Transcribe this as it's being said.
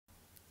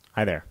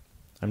Hi there,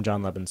 I'm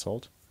John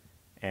Lebensold,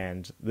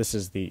 and this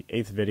is the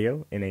 8th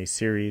video in a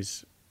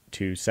series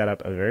to set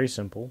up a very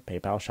simple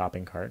PayPal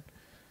shopping cart.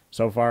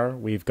 So far,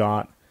 we've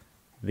got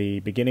the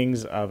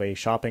beginnings of a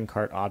shopping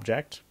cart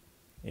object.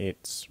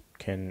 It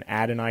can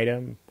add an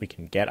item, we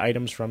can get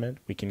items from it,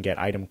 we can get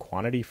item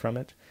quantity from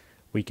it,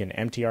 we can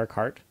empty our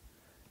cart,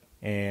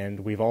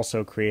 and we've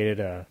also created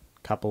a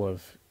couple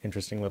of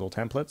interesting little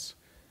templates.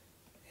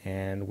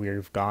 And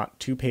we've got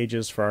 2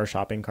 pages for our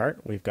shopping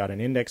cart. We've got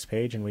an index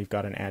page and we've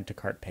got an add to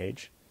cart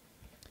page.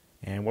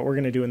 And what we're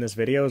going to do in this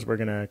video is we're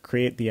going to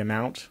create the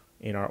amount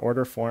in our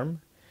order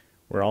form.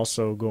 We're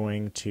also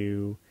going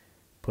to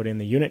put in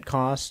the unit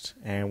cost,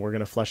 and we're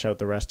going to flesh out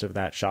the rest of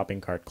that shopping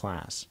cart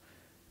class.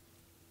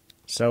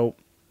 So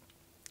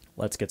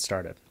let's get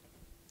started.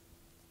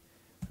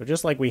 So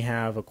just like we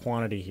have a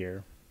quantity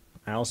here,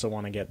 I also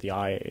want to get the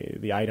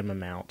item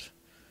amount.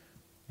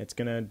 It's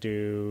going to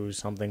do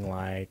something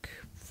like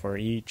for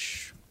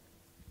each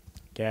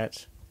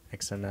get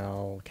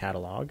XML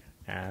catalog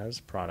as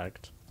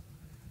product,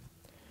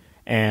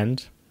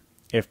 and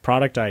if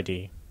product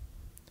ID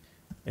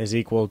is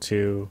equal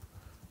to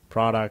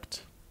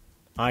product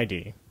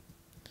ID,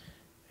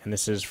 and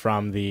this is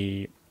from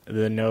the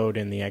node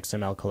in the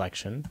XML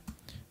collection,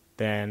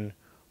 then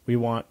we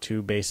want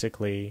to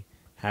basically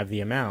have the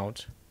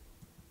amount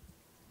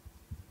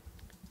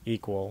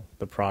equal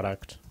the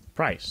product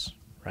price,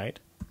 right?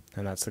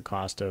 And that's the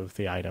cost of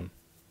the item.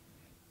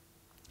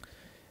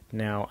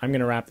 Now I'm going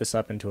to wrap this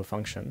up into a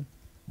function.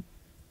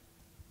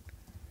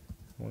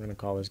 We're going to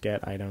call this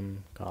get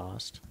item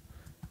cost.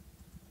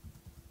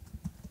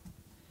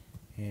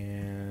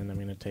 And I'm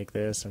going to take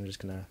this, I'm just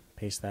going to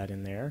paste that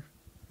in there.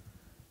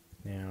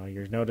 Now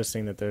you're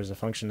noticing that there's a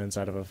function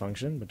inside of a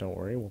function, but don't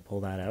worry, we'll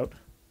pull that out.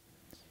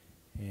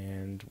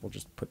 And we'll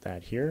just put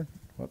that here.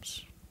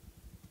 Whoops.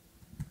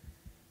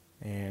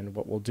 And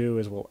what we'll do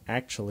is we'll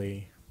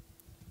actually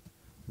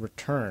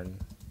return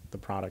the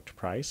product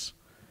price,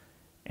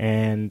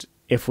 and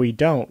if we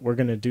don't, we're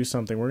going to do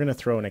something. We're going to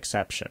throw an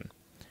exception,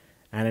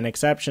 and an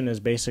exception is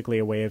basically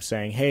a way of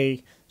saying,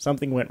 hey,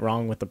 something went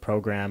wrong with the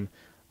program,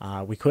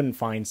 we couldn't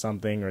find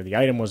something, or the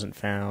item wasn't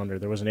found, or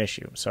there was an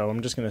issue. So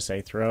I'm just going to say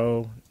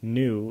throw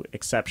new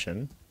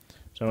exception.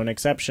 So an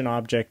exception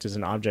object is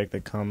an object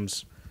that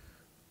comes,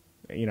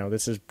 you know,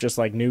 this is just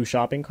like new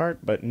shopping cart,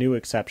 but new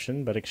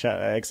exception, but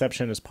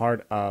exception is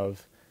part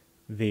of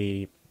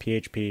the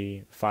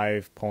PHP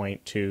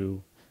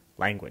 5.2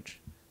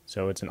 language.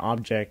 So it's an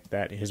object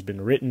that has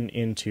been written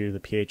into the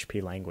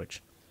PHP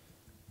language.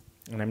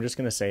 And I'm just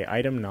going to say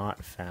item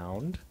not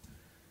found,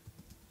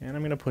 and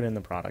I'm going to put in the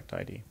product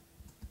ID.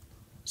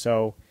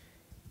 So,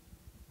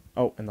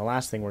 oh, and the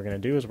last thing we're going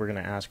to do is we're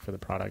going to ask for the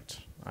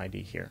product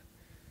ID here.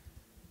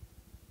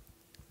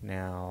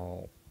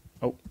 Now,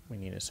 oh, we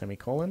need a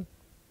semicolon.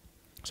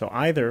 So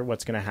either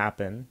what's going to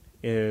happen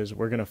is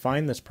we're going to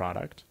find this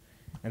product,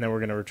 and then we're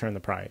going to return the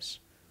price.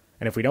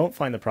 And if we don't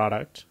find the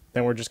product,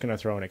 then we're just going to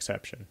throw an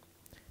exception.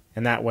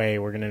 And that way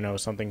we're going to know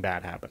something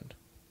bad happened.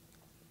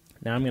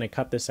 Now I'm going to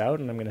cut this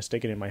out and I'm going to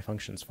stick it in my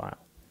functions file.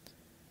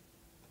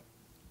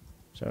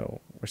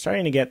 So we're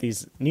starting to get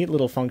these neat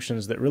little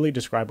functions that really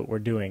describe what we're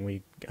doing.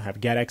 We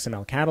have get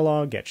XML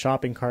catalog, get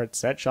shopping cart,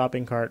 set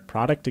shopping cart,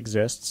 product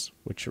exists,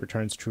 which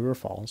returns true or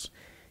false,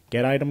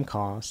 get item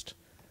cost,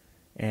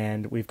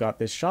 and we've got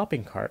this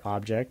shopping cart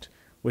object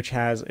which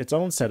has its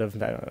own set of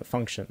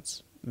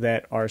functions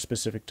that are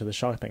specific to the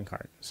shopping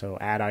cart. So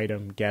add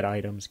item, get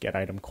items, get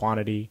item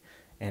quantity,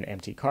 and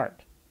empty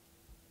cart.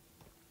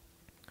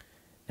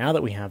 Now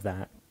that we have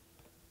that,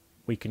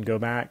 we can go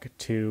back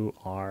to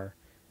our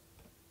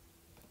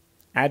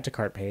add to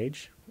cart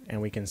page,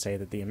 and we can say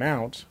that the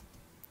amount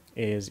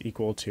is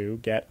equal to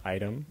get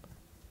item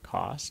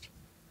cost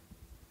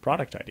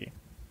product ID.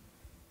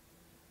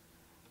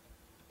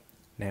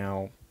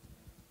 Now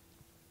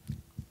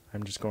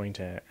I'm just going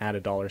to add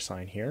a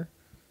 $sign here,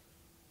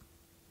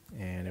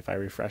 and if I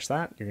refresh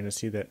that, you're going to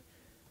see that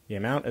the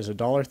amount is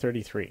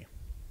 $1.33.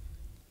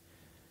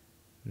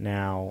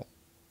 Now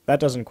that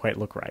doesn't quite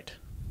look right,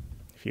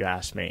 if you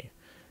ask me,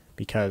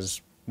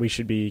 because we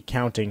should be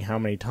counting how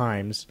many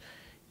times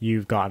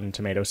you've gotten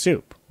tomato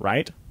soup,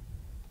 right?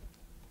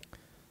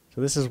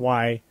 So this is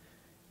why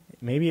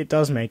maybe it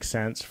does make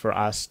sense for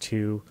us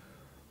to,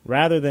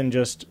 rather than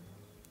just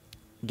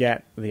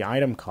get the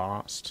item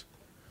cost,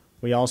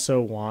 we also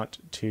want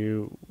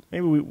to,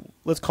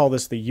 let's call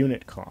this the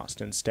unit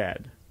cost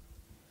instead.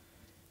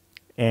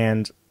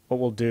 And what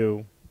we'll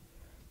do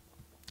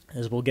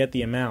is we'll get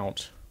the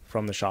amount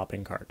from the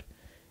shopping cart.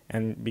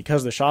 And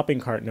because the shopping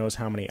cart knows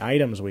how many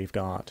items we've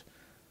got,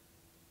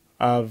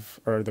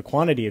 or the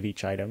quantity of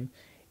each item,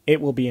 it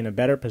will be in a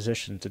better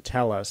position to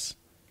tell us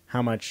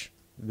how much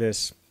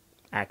this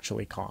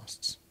actually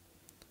costs.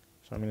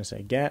 So I'm going to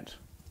say get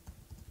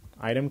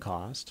item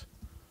cost,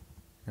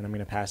 and I'm going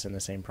to pass in the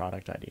same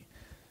product ID.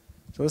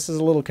 So this is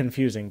a little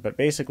confusing, but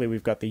basically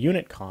we've got the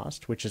unit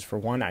cost, which is for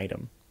one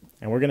item,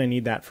 and we're going to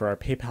need that for our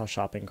PayPal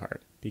shopping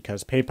cart,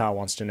 because PayPal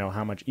wants to know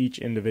how much each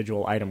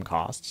individual item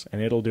costs,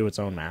 and it'll do its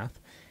own math.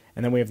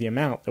 and then we have the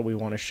amount that we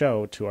want to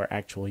show to our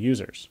actual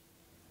users.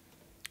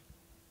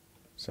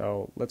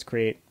 So let's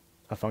create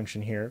a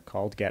function here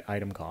called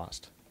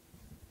getItemCost.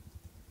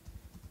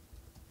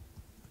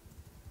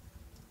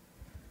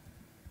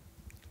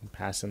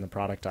 Pass in the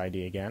product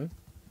ID again.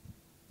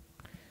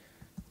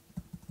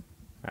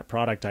 That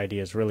product ID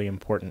is really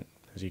important,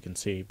 as you can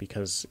see,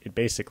 because it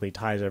basically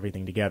ties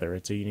everything together.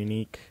 It's a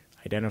unique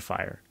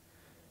identifier.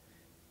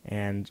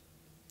 And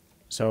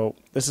so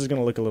this is going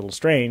to look a little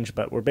strange,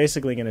 but we're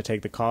basically going to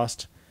take the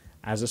cost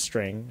as a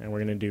string, and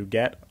we're going to do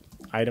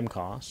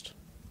getItemCost,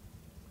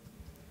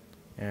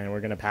 and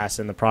we're going to pass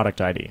in the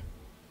product ID.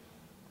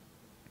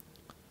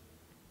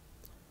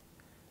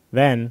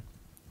 Then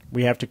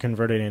we have to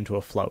convert it into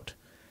a float.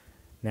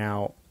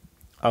 Now,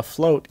 a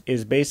float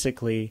is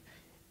basically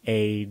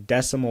a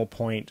decimal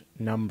point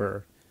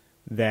number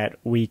that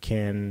we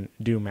can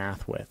do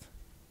math with.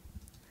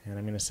 And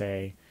I'm going to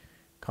say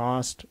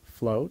cost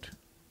float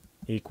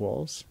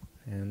equals,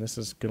 and this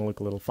is going to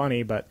look a little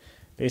funny, but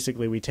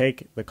basically we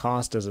take the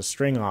cost as a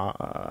string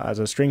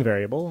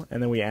variable,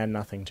 and then we add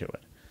nothing to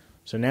it.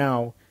 So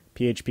now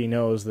PHP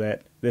knows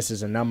that this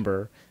is a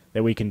number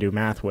that we can do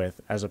math with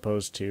as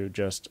opposed to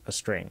just a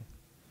string.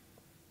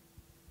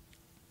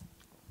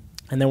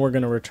 And then we're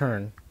going to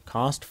return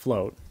cost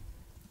float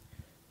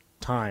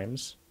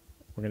times,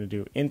 we're going to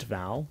do int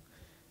val,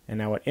 and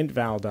now what int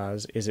val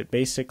does is it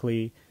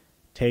basically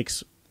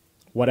takes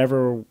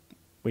whatever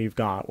we've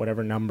got,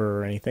 whatever number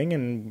or anything,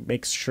 and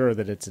makes sure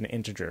that it's an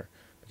integer,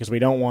 because we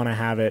don't want to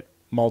have it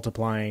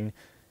multiplying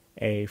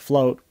a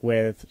float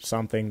with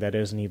something that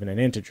isn't even an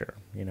integer,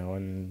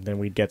 and then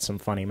we'd get some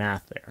funny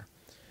math there.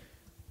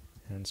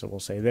 And so we'll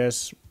say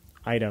this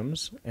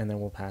items, and then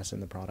we'll pass in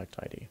the product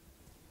ID.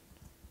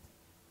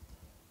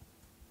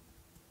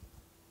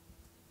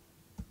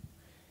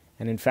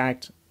 And in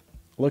fact,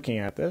 looking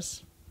at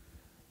this,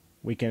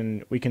 we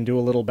can do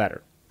a little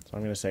better. So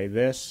I'm going to say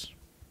this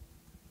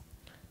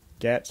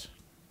get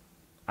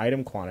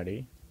item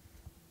quantity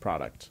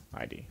product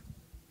ID.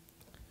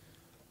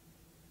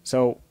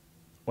 So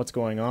what's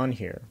going on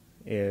here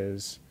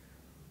is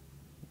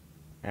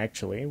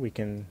actually we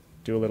can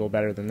do a little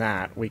better than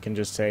that. We can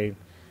just say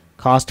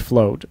cost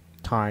float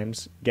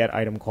times get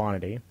item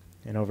quantity,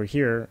 and over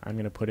here I'm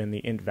going to put in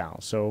the int val.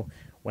 So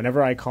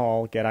whenever I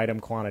call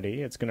getItemQuantity,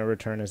 it's going to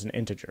return as an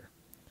integer.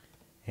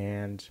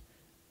 And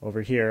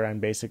over here, I'm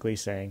basically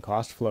saying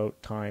cost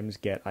float times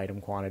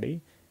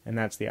getItemQuantity, and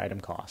that's the item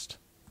cost.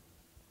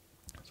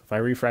 So if I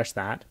refresh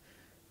that,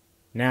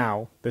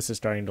 now this is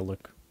starting to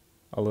look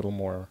a little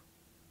more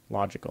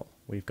logical.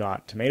 We've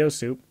got tomato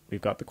soup,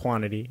 we've got the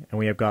quantity, and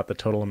we have got the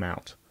total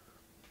amount.